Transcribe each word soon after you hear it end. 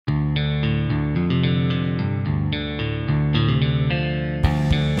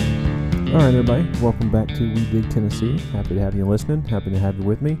All right, everybody, welcome back to We Dig Tennessee. Happy to have you listening. Happy to have you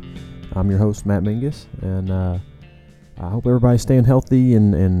with me. I'm your host, Matt Mingus, and I hope everybody's staying healthy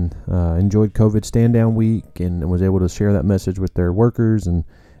and enjoyed COVID stand-down week and was able to share that message with their workers and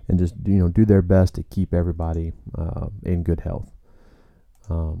just do their best to keep everybody in good health.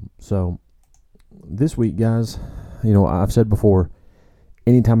 So this week, guys, I've said before,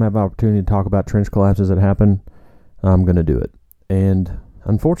 anytime I have an opportunity to talk about trench collapses that happen, I'm going to do it. And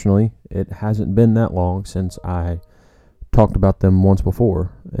unfortunately, it hasn't been that long since I talked about them once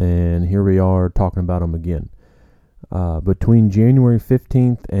before, and here we are talking about them again. Between January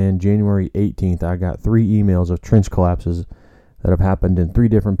 15th and January 18th, I got 3 emails of trench collapses that have happened in 3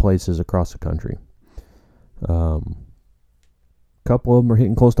 different places across the country. Couple of them are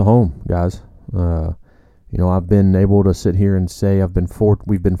hitting close to home, guys. I've been able to sit here and say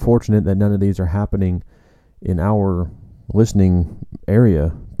we've been fortunate that none of these are happening in our listening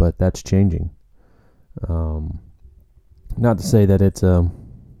area, but that's changing. Not to say that it's a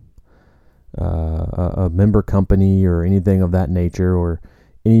member company or anything of that nature, or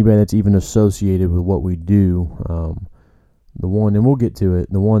anybody that's even associated with what we do. The one, and we'll get to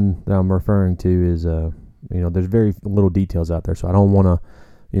it, the one that I'm referring to is, there's very little details out there, so I don't want to,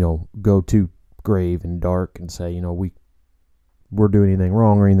 go too grave and dark and say, we're doing anything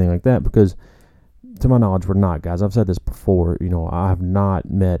wrong or anything like that, because to my knowledge, we're not, guys. I've said this before. I have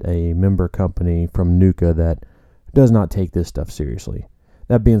not met a member company from NUCA that does not take this stuff seriously.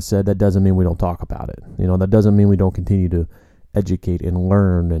 That being said, that doesn't mean we don't talk about it. That doesn't mean we don't continue to educate and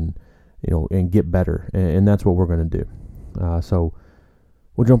learn and get better. And that's what we're going to do. So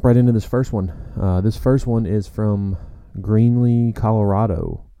we'll jump right into this first one. This first one is from Greenlee,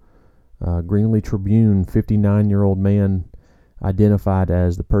 Colorado. Greenlee Tribune, 59-year-old man identified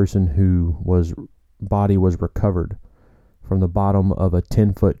as the person whose body was recovered from the bottom of a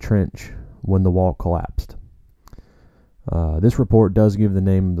 10-foot trench when the wall collapsed. This report does give the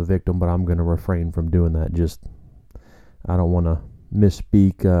name of the victim, but I'm going to refrain from doing that. I don't want to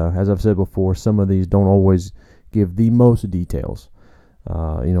misspeak. As I've said before, some of these don't always give the most details.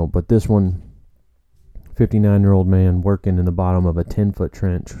 But this one, 59-year-old man working in the bottom of a 10-foot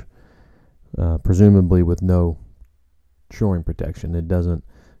trench, presumably with no shoring protection. It doesn't,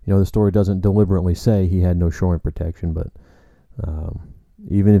 the story doesn't deliberately say he had no shoring protection, but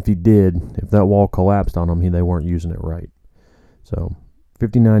even if he did, if that wall collapsed on him, they weren't using it right. So,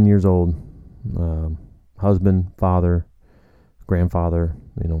 59 years old, husband, father, grandfather,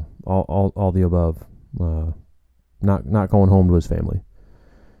 all the above, not going home to his family,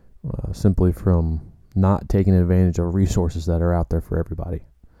 simply from not taking advantage of resources that are out there for everybody.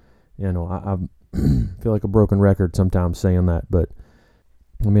 I feel like a broken record sometimes saying that, but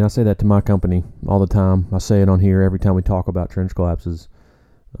I say that to my company all the time. I say it on here every time we talk about trench collapses.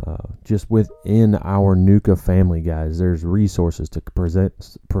 Just within our NUCA family, guys, there's resources to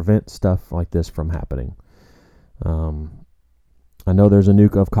prevent stuff like this from happening. I know there's a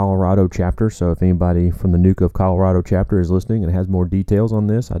NUCA of Colorado chapter, so if anybody from the NUCA of Colorado chapter is listening and has more details on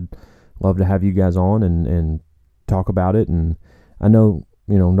this, I'd love to have you guys on and talk about it. And I know,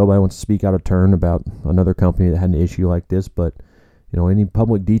 nobody wants to speak out of turn about another company that had an issue like this, but any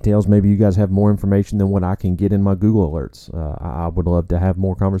public details, maybe you guys have more information than what I can get in my Google alerts. I would love to have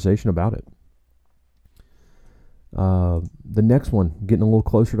more conversation about it. The next one, getting a little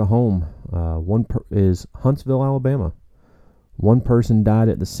closer to home, is Huntsville, Alabama. One person died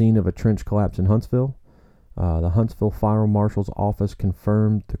at the scene of a trench collapse in Huntsville. The Huntsville Fire Marshal's office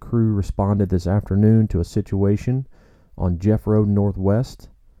confirmed the crew responded this afternoon to a situation on Jeff Road Northwest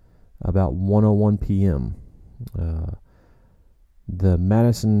about 1:01 p.m. The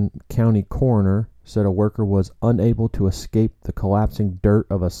Madison County coroner said a worker was unable to escape the collapsing dirt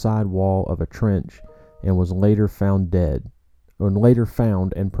of a sidewall of a trench and was later found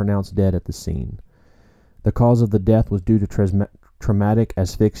and pronounced dead at the scene. The cause of the death was due to traumatic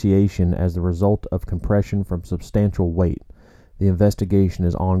asphyxiation as the result of compression from substantial weight. The investigation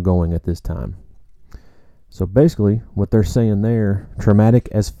is ongoing at this time. So basically, what they're saying there, traumatic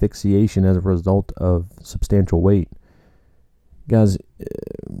asphyxiation as a result of substantial weight. Guys,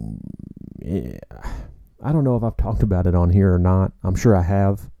 I don't know if I've talked about it on here or not. I'm sure I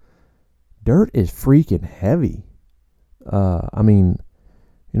have. Dirt is freaking heavy. One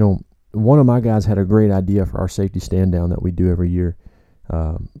of my guys had a great idea for our safety stand down that we do every year.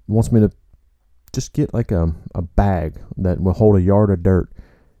 Wants me to just get like a bag that will hold a yard of dirt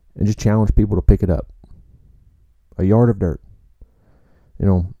and just challenge people to pick it up. A yard of dirt.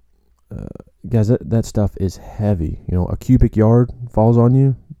 Guys, that stuff is heavy. A cubic yard falls on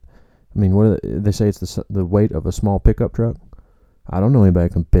you. What they say it's the weight of a small pickup truck. I don't know anybody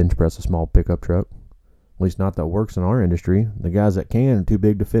that can bench press a small pickup truck. At least not that works in our industry. The guys that can are too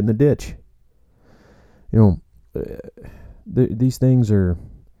big to fit in the ditch. These things are...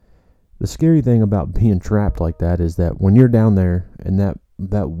 The scary thing about being trapped like that is that when you're down there and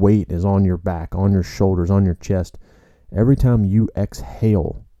that weight is on your back, on your shoulders, on your chest, every time you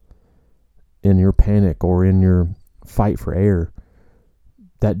exhale in your panic or in your fight for air,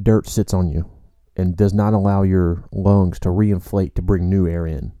 that dirt sits on you and does not allow your lungs to reinflate to bring new air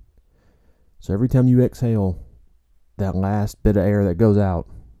in. So every time you exhale, that last bit of air that goes out,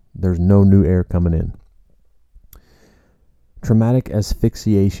 there's no new air coming in. Traumatic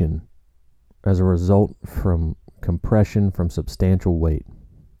asphyxiation as a result from compression from substantial weight.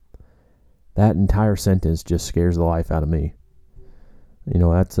 That entire sentence just scares the life out of me.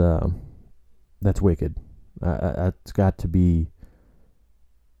 That's wicked. That's got to be...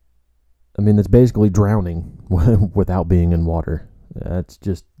 it's basically drowning without being in water. That's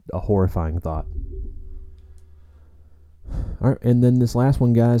just a horrifying thought. All right, and then this last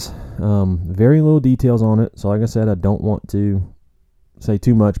one, guys, very little details on it. So like I said, I don't want to say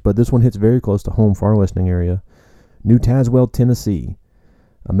too much, but this one hits very close to home for our listening area. New Tazewell, Tennessee.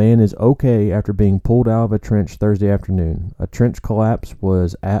 A man is okay after being pulled out of a trench Thursday afternoon. A trench collapse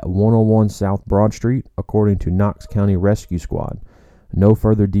was at 101 South Broad Street, according to Knox County Rescue Squad. No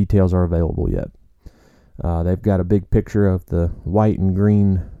further details are available yet. They've got a big picture of the white and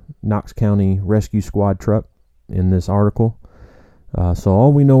green Knox County Rescue Squad truck in this article. So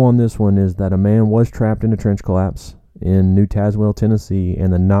all we know on this one is that a man was trapped in a trench collapse in New Tazewell, Tennessee,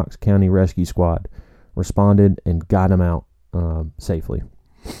 and the Knox County Rescue Squad responded and got him out safely.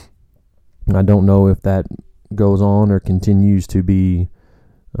 I don't know if that goes on or continues to be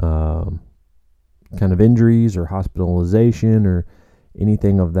kind of injuries or hospitalization or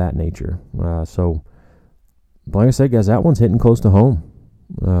anything of that nature. So, like I said, guys, that one's hitting close to home.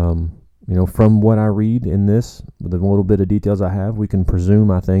 From what I read in this, with a little bit of details I have, we can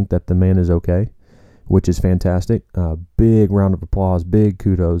presume, I think, that the man is okay, which is fantastic. Big round of applause, big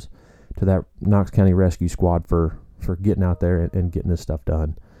kudos to that Knox County Rescue Squad for getting out there and getting this stuff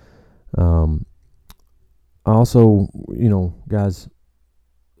done. Also, guys,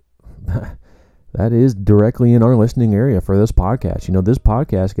 that is directly in our listening area for this podcast. This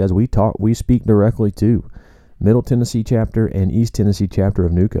podcast, guys, we speak directly to Middle Tennessee chapter and East Tennessee chapter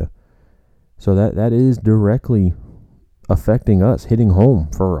of NUCA. So that is directly affecting us, hitting home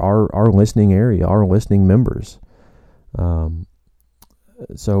for our listening area, our listening members.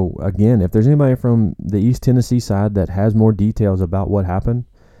 So again, if there's anybody from the East Tennessee side that has more details about what happened,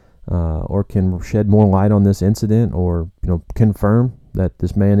 or can shed more light on this incident, or confirm that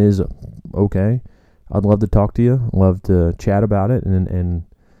this man is okay, I'd love to talk to you. Love to chat about it and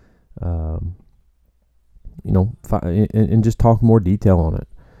just talk more detail on it.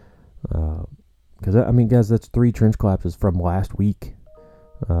 Because guys, that's 3 trench collapses from last week.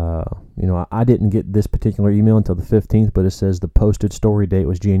 I didn't get this particular email until the 15th, but it says the posted story date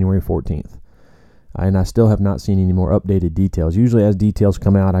was January 14th. And I still have not seen any more updated details. Usually as details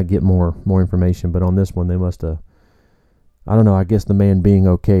come out, I get more information, but on this one, they must have, I don't know, I guess the man being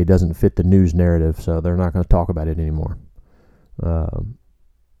okay doesn't fit the news narrative, so they're not going to talk about it anymore.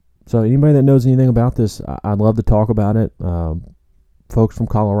 So anybody that knows anything about this, I'd love to talk about it. Folks from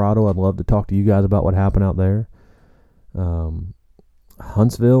Colorado, I'd love to talk to you guys about what happened out there.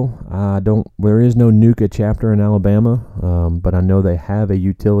 Huntsville, there is no NUCA chapter in Alabama, but I know they have a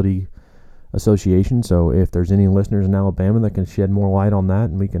utility association, so if there's any listeners in Alabama that can shed more light on that,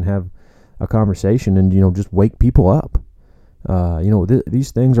 and we can have a conversation and just wake people up.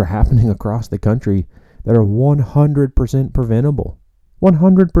 These things are happening across the country that are 100% preventable.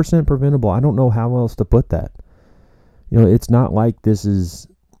 100% preventable. I don't know how else to put that. It's not like this is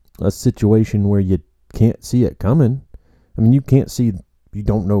a situation where you can't see it coming. You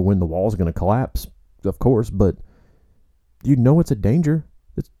don't know when the wall's going to collapse, of course, but it's a danger.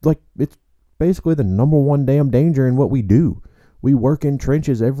 It's basically the number one damn danger in what we do. We work in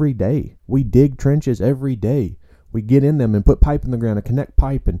trenches every day. We dig trenches every day. We get in them and put pipe in the ground and connect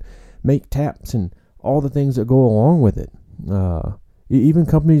pipe and make taps and all the things that go along with it. Even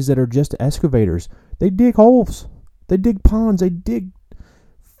companies that are just excavators, they dig holes. They dig ponds. They dig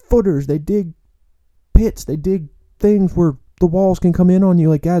footers. They dig pits. They dig things where the walls can come in on you.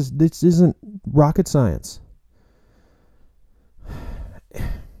 Like, guys, this isn't rocket science.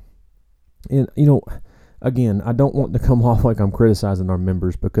 And, again, I don't want to come off like I'm criticizing our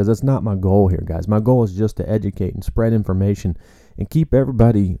members, because that's not my goal here, guys. My goal is just to educate and spread information and keep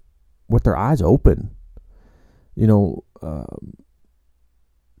everybody with their eyes open.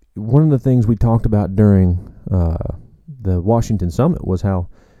 One of the things we talked about during the Washington Summit was how,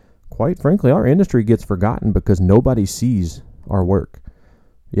 quite frankly, our industry gets forgotten because nobody sees our work.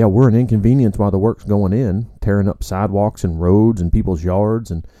 Yeah, we're an inconvenience while the work's going in, tearing up sidewalks and roads and people's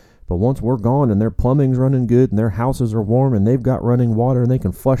yards, but once we're gone and their plumbing's running good and their houses are warm and they've got running water and they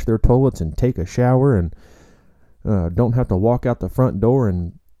can flush their toilets and take a shower and don't have to walk out the front door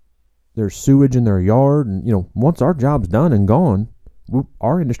and there's sewage in their yard, and once our job's done and gone,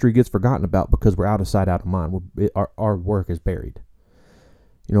 our industry gets forgotten about because we're out of sight, out of mind. Our work is buried.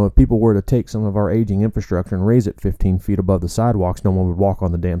 If people were to take some of our aging infrastructure and raise it 15 feet above the sidewalks, no one would walk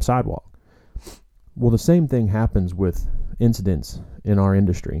on the damn sidewalk. Well, the same thing happens with incidents in our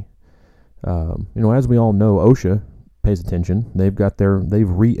industry. As we all know, OSHA pays attention. They've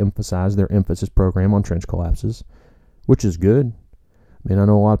re-emphasized their emphasis program on trench collapses, which is good. I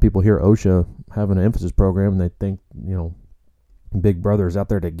know a lot of people hear OSHA having an emphasis program and they think, Big Brother is out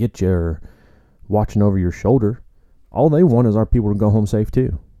there to get you or watching over your shoulder. All they want is our people to go home safe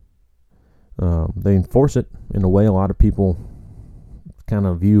too. They enforce it in a way a lot of people kind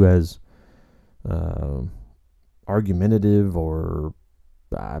of view as argumentative, or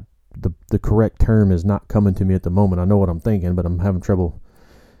the correct term is not coming to me at the moment. I know what I'm thinking, but I'm having trouble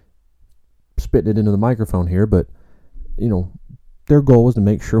spitting it into the microphone here. But, their goal is to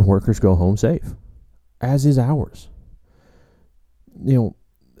make sure workers go home safe, as is ours.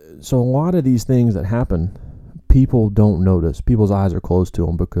 So a lot of these things that happen, people don't notice. People's eyes are closed to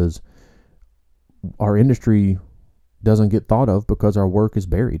them because our industry doesn't get thought of because our work is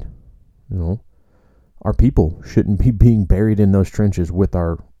buried. Our people shouldn't be being buried in those trenches with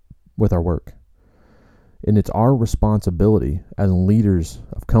our work. And it's our responsibility as leaders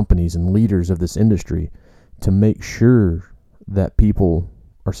of companies and leaders of this industry to make sure that people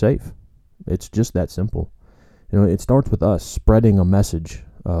are safe. It's just that simple. It starts with us spreading a message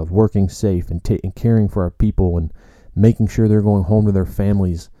of working safe and caring for our people and making sure they're going home to their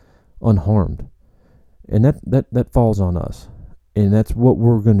families unharmed. And that falls on us. And that's what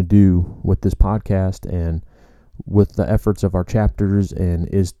we're going to do with this podcast and with the efforts of our chapters, and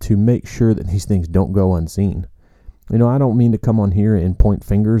is to make sure that these things don't go unseen. I don't mean to come on here and point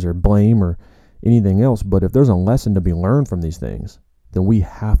fingers or blame or anything else, but if there's a lesson to be learned from these things, then we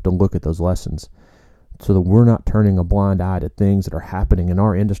have to look at those lessons so that we're not turning a blind eye to things that are happening in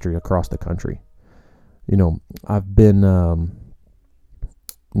our industry across the country. I've been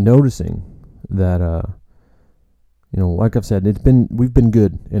noticing that, like I've said, we've been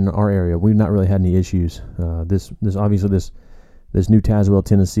good in our area. We've not really had any issues. This new Tazewell,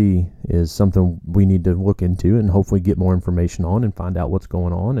 Tennessee is something we need to look into and hopefully get more information on and find out what's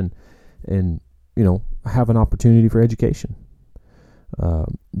going on and have an opportunity for education.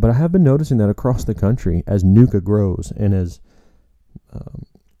 But I have been noticing that across the country, as NUCA grows and as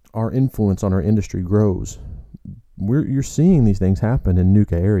our influence on our industry grows, you're seeing these things happen in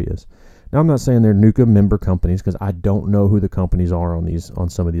NUCA areas. Now, I'm not saying they're NUCA member companies because I don't know who the companies are on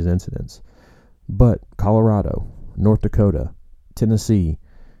some of these incidents. But Colorado, North Dakota, Tennessee,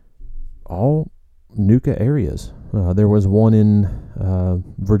 all NUCA areas. There was one in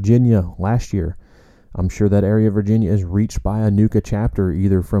Virginia last year. I'm sure that area of Virginia is reached by a NUCA chapter,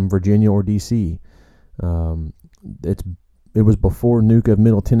 either from Virginia or D.C. It was before NUCA of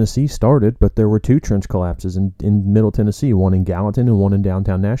Middle Tennessee started, but there were 2 trench collapses in Middle Tennessee, one in Gallatin and one in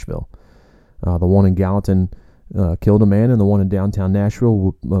downtown Nashville. The one in Gallatin killed a man, and the one in downtown Nashville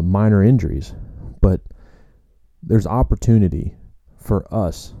with minor injuries. But there's opportunity for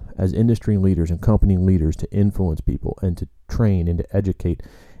us as industry leaders and company leaders to influence people and to train and to educate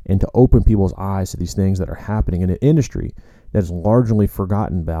and to open people's eyes to these things that are happening in an industry that is largely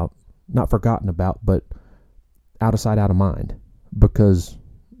not forgotten about, but out of sight, out of mind, because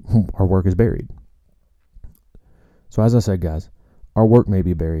our work is buried. So as I said, guys, our work may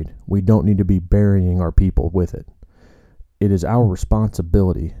be buried. We don't need to be burying our people with it. It is our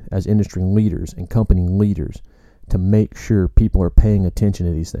responsibility as industry leaders and company leaders to make sure people are paying attention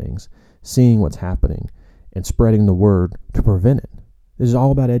to these things, seeing what's happening, and spreading the word to prevent it. This is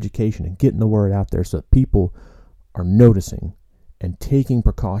all about education and getting the word out there so that people are noticing and taking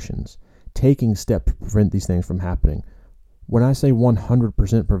precautions, taking steps to prevent these things from happening. When I say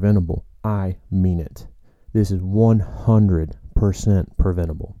 100% preventable, I mean it. This is 100%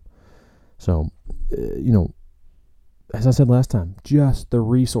 preventable. So, as I said last time, just the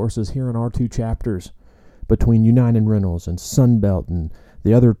resources here in our 2 chapters between United Rentals and Sunbelt and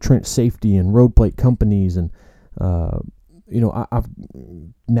the other trench safety and road plate companies and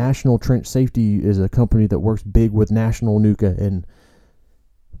National Trench Safety is a company that works big with National NUCA. And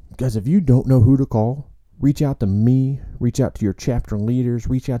guys, if you don't know who to call, reach out to me, reach out to your chapter leaders,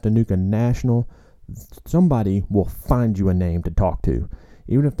 reach out to NUCA National. somebody will find you a name to talk to,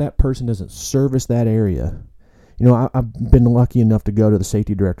 even if that person doesn't service that area. I've been lucky enough to go to the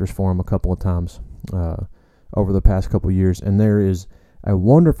Safety Directors Forum a couple of times over the past couple of years, and there is a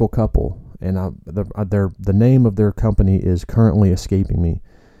wonderful couple, and the name of their company is currently escaping me,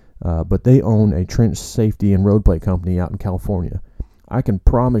 but they own a trench safety and road plate company out in California. I can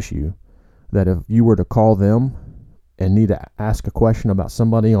promise you that if you were to call them and need to ask a question about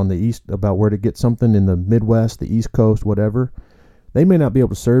somebody on the East, about where to get something in the Midwest, the East Coast, whatever, they may not be able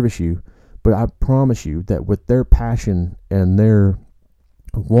to service you, but I promise you that with their passion and their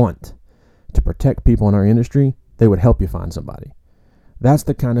want to protect people in our industry, they would help you find somebody. That's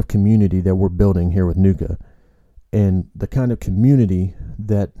the kind of community that we're building here with NUCA, and the kind of community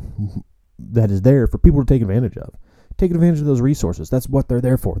that is there for people to take advantage of. Take advantage of those resources. That's what they're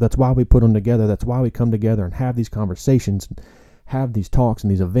there for. That's why we put them together. That's why we come together and have these conversations, have these talks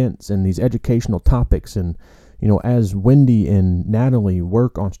and these events and these educational topics. And as Wendy and Natalie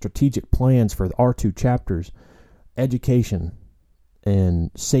work on strategic plans for our 2 chapters, education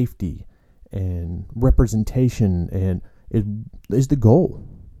and safety and representation and is the goal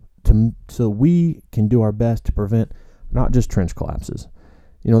so we can do our best to prevent not just trench collapses.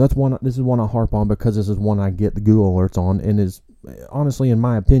 This is one I harp on because this is one I get the Google alerts on, and is honestly, in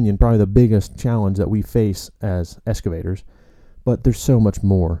my opinion, probably the biggest challenge that we face as excavators. But there's so much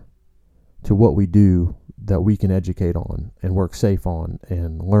more to what we do that we can educate on and work safe on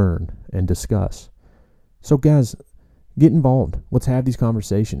and learn and discuss. So guys, get involved. Let's have these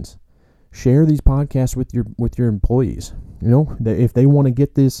conversations. Share these podcasts with your employees. If they want to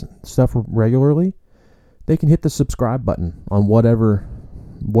get this stuff regularly, they can hit the subscribe button on whatever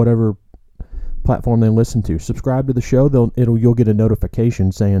platform they listen to. Subscribe to the show. You'll get a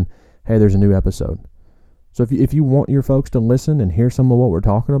notification saying, "Hey, there's a new episode." So if you want your folks to listen and hear some of what we're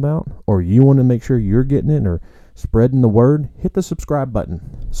talking about, or you want to make sure you're getting it or spreading the word, hit the subscribe button.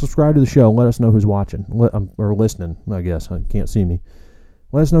 Subscribe to the show. Let us know who's watching or listening. I guess I can't see me.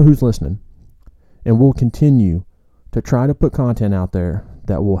 Let us know who's listening, and we'll continue to try to put content out there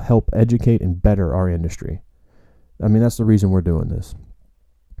that will help educate and better our industry. I mean, that's the reason we're doing this.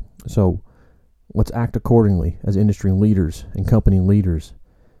 So let's act accordingly as industry leaders and company leaders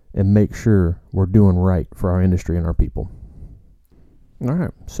and make sure we're doing right for our industry and our people. All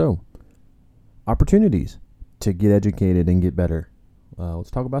right, so opportunities to get educated and get better. Let's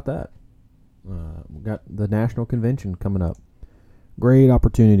talk about that. We've got the national convention coming up. Great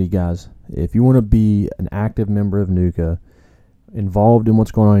opportunity, guys. If you want to be an active member of NUCA, involved in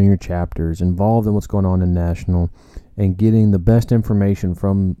what's going on in your chapters, involved in what's going on in national, and getting the best information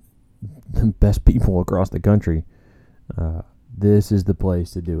from the best people across the country, this is the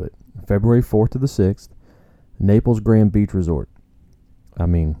place to do it. February 4th to the 6th, Naples Grand Beach Resort. I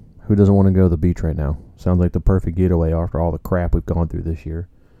mean, who doesn't want to go to the beach right now? Sounds like the perfect getaway after all the crap we've gone through this year.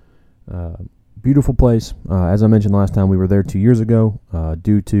 Beautiful place. As I mentioned last time, we were there 2 years ago.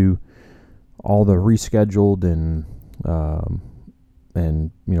 Due to all the rescheduled and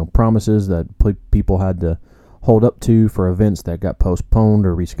promises that people had to hold up to for events that got postponed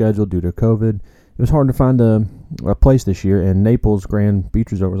or rescheduled due to COVID, it was hard to find a place this year. And Naples Grand Beach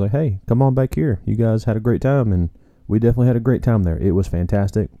Resort was like, "Hey, come on back here. You guys had a great time," and we definitely had a great time there. It was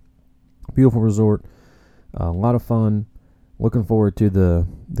fantastic. Beautiful resort. A lot of fun. Looking forward to the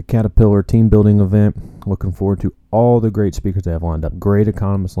Caterpillar team building event. Looking forward to all the great speakers they have lined up. Great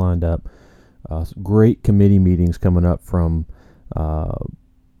economists lined up. Great committee meetings coming up from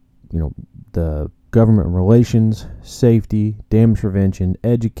the government relations, safety, damage prevention,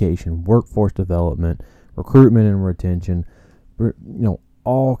 education, workforce development, recruitment and retention.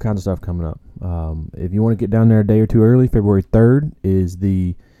 All kinds of stuff coming up. If you want to get down there a day or two early, February 3rd is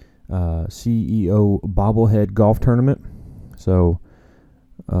the CEO bobblehead golf tournament. So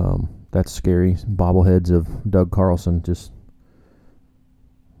that's scary. Bobbleheads of Doug Carlson. Just,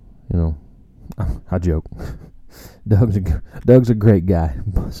 I joke. Doug's a great guy.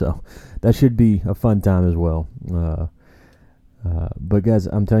 So that should be a fun time as well. But guys,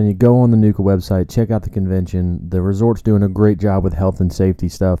 I'm telling you, go on the NUCA website, check out the convention. The resort's doing a great job with health and safety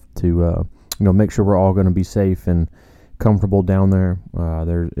stuff to make sure we're all going to be safe and comfortable down there.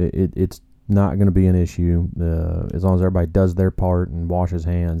 It's not going to be an issue as long as everybody does their part and washes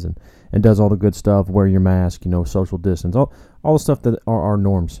hands and does all the good stuff. Wear your mask, social distance, all the stuff that are our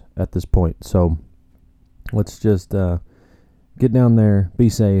norms at this point. So let's just get down there, be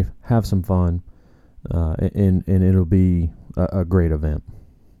safe, have some fun, and it'll be a great event.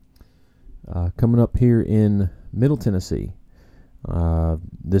 Coming up here in Middle Tennessee,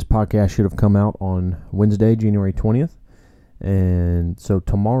 this podcast should have come out on Wednesday, January 20th. And so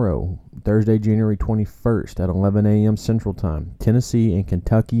tomorrow, Thursday, January 21st at 11 a.m. Central Time. Tennessee and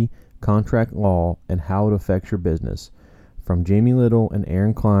Kentucky Contract Law and How It Affects Your Business. From Jamie Little and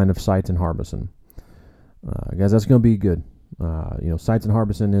Aaron Klein of Sites and Harbison. Guys, that's going to be good. Sites and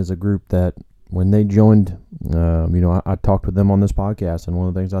Harbison is a group that when they joined, I talked with them on this podcast, and one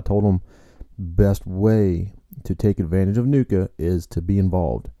of the things I told them, best way to take advantage of NUCA is to be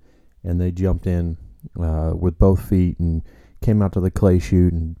involved. And they jumped in with both feet and came out to the clay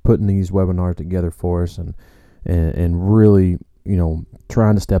shoot and putting these webinars together for us and really,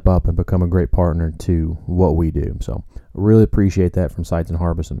 trying to step up and become a great partner to what we do. So I really appreciate that from Sites and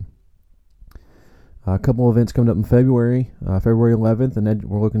Harbison. A couple of events coming up in February. February 11th, and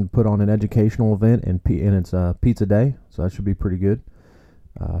we're looking to put on an educational event, and it's Pizza Day, so that should be pretty good.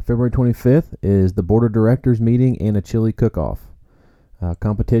 February 25th is the Board of Directors meeting and a chili cook-off.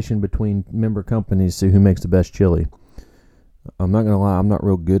 Competition between member companies to see who makes the best chili. I'm not going to lie, I'm not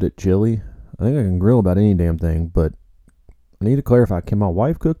real good at chili. I think I can grill about any damn thing, but I need to clarify, can my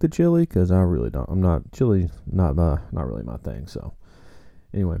wife cook the chili? Because I really don't. Chili's not really my thing. So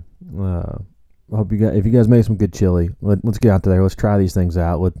anyway, I hope if you guys make some good chili, let's get out there. Let's try these things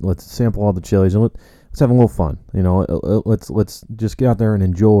out. Let's sample all the chilies and let's have a little fun. Let's just get out there and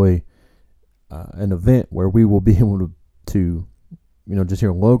enjoy an event where we will be able to just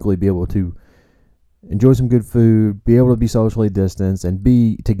here locally be able to enjoy some good food, be able to be socially distanced, and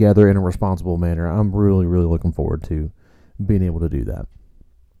be together in a responsible manner. I'm really, really looking forward to being able to do that.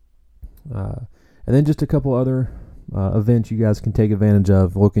 And then just a couple other events you guys can take advantage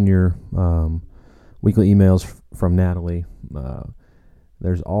of. Look in your weekly emails from Natalie.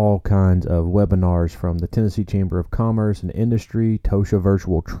 There's all kinds of webinars from the Tennessee Chamber of Commerce and Industry, TOSHA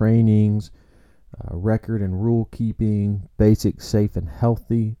virtual trainings, record and rule keeping, basic safety and health,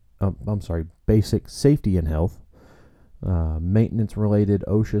 maintenance related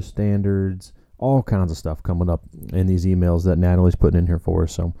OSHA standards, all kinds of stuff coming up in these emails that Natalie's putting in here for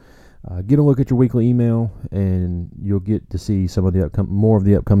us. So get a look at your weekly email, and you'll get to see some of the more of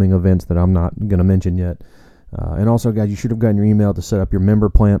the upcoming events that I'm not going to mention yet. And also, guys, you should have gotten your email to set up your member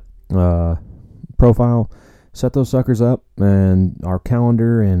plant profile. Set those suckers up, and our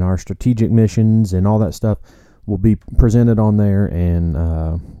calendar and our strategic missions and all that stuff will be presented on there. And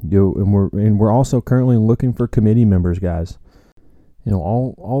we're also currently looking for committee members, guys.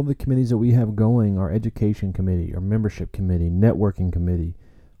 All the committees that we have going, our education committee, our membership committee, networking committee,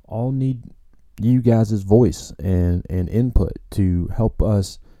 all need you guys' voice and input to help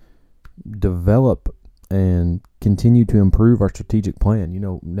us develop and continue to improve our strategic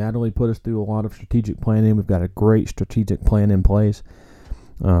plan. Natalie put us through a lot of strategic planning. We've got a great strategic plan in place,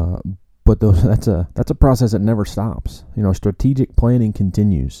 but that's a process that never stops. Strategic planning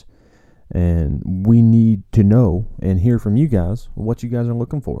continues, and we need to know and hear from you guys what you guys are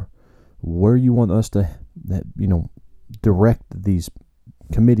looking for, where you want us to, direct these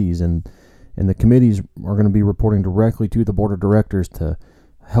committees, and the committees are going to be reporting directly to the board of directors to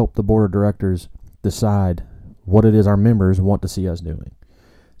help the board of directors decide what it is our members want to see us doing.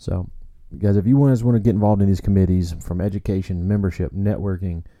 So, guys, if you guys want to get involved in these committees, from education, membership,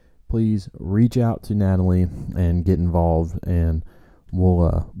 networking, please reach out to Natalie and get involved, and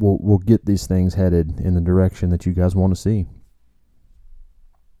we'll get these things headed in the direction that you guys want to see.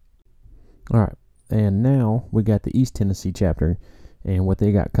 All right, and now we got the East Tennessee chapter and what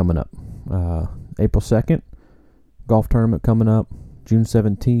they got coming up. April 2nd, golf tournament coming up. June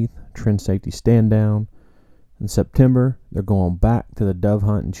 17th, Trend Safety Stand Down. In September, they're going back to the Dove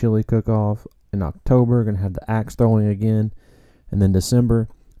Hunt and Chili Cook-Off. In October, going to have the axe throwing again. And then December,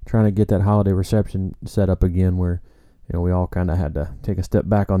 trying to get that holiday reception set up again, where we all kind of had to take a step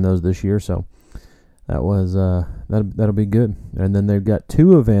back on those this year. So that was that'll be good. And then they've got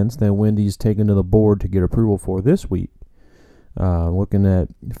two events that Wendy's taken to the board to get approval for this week. Looking at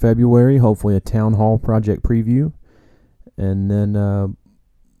February, hopefully a town hall project preview. And then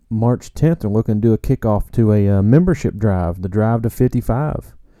March 10th, they're looking to do a kickoff to a membership drive, the Drive to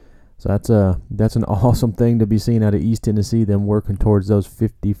 55. So that's an awesome thing to be seen out of East Tennessee, them working towards those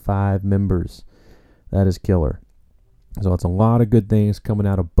 55 members. That is killer. So it's a lot of good things coming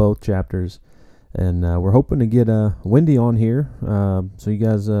out of both chapters. And we're hoping to get Wendy on here so you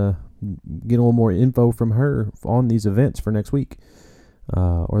guys get a little more info from her on these events for next week.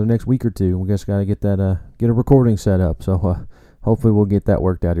 Or the next week or two. We just got to get a recording set up. So hopefully we'll get that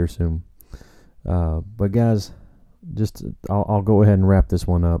worked out here soon. But guys, I'll go ahead and wrap this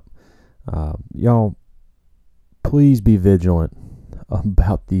one up. Y'all, please be vigilant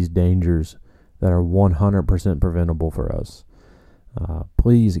about these dangers that are 100% preventable for us.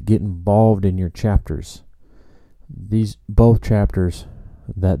 Please get involved in your chapters. Both chapters,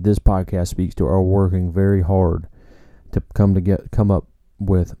 that this podcast speaks to are working very hard to come up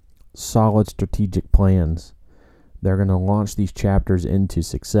with solid strategic plans. They're going to launch these chapters into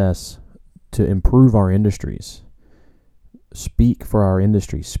success to improve our industries, speak for our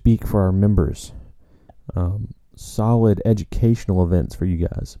industry, speak for our members, solid educational events for you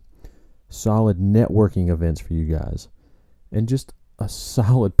guys, solid networking events for you guys, and just a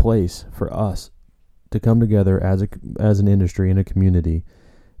solid place for us to come together as an industry and a community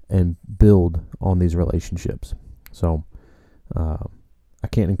and build on these relationships. So I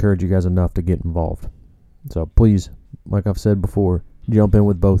can't encourage you guys enough to get involved. So please, like I've said before, jump in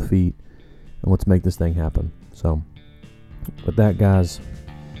with both feet and let's make this thing happen. So with that, guys,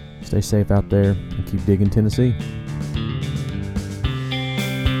 stay safe out there and keep digging Tennessee.